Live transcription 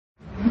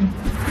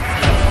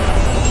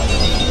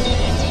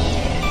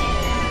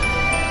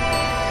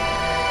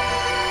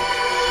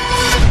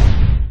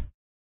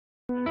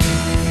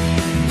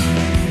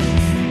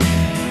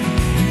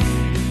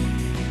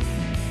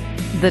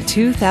The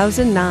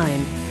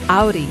 2009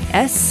 Audi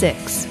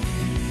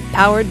S6.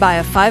 Powered by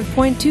a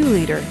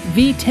 5.2-liter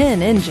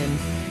V10 engine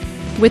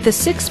with a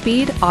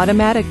 6-speed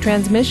automatic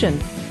transmission.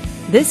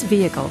 This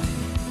vehicle,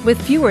 with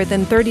fewer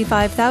than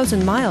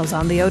 35,000 miles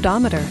on the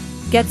odometer,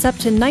 gets up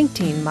to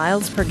 19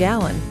 miles per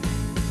gallon.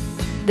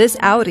 This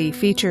Audi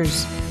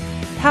features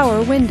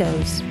power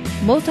windows,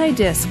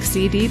 multi-disc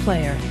CD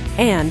player,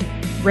 and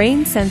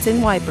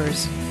rain-sensing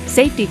wipers.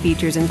 Safety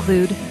features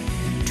include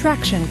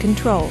traction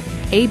control,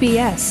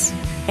 ABS,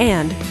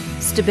 and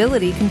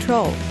stability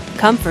control.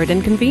 Comfort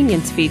and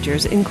convenience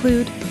features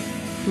include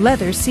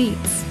leather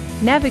seats,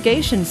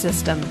 navigation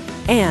system,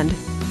 and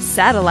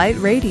satellite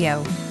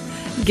radio.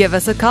 Give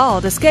us a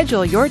call to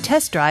schedule your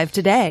test drive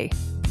today.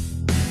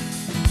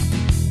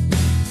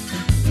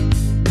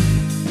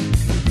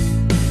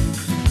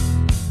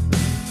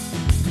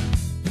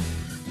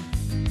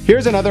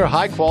 Here's another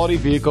high-quality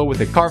vehicle with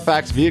a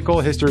Carfax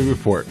Vehicle History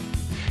Report.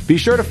 Be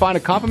sure to find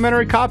a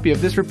complimentary copy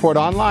of this report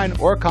online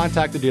or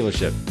contact the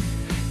dealership.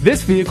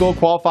 This vehicle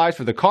qualifies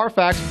for the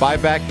Carfax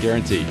Buyback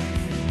Guarantee.